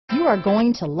you are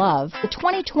going to love the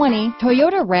 2020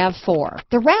 Toyota RAV4.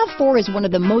 The RAV4 is one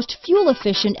of the most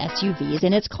fuel-efficient SUVs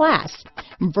in its class.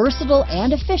 Versatile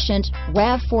and efficient,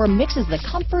 RAV4 mixes the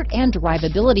comfort and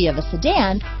drivability of a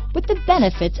sedan with the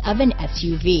benefits of an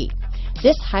SUV.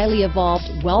 This highly evolved,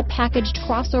 well-packaged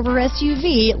crossover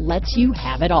SUV lets you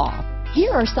have it all.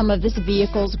 Here are some of this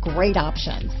vehicle's great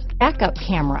options: backup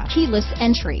camera, keyless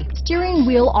entry, steering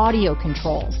wheel audio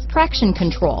controls, traction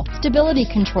control, stability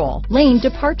control, lane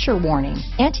departure warning,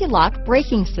 anti-lock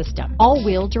braking system,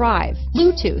 all-wheel drive,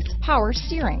 Bluetooth, power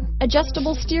steering,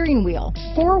 adjustable steering wheel,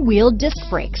 four-wheel disc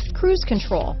brakes, cruise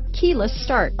control, keyless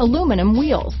start, aluminum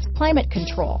wheels, climate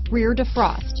control, rear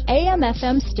defrost,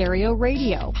 AM/FM stereo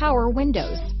radio, power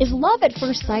windows. Is love at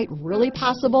first sight really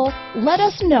possible? Let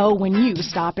us know when you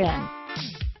stop in.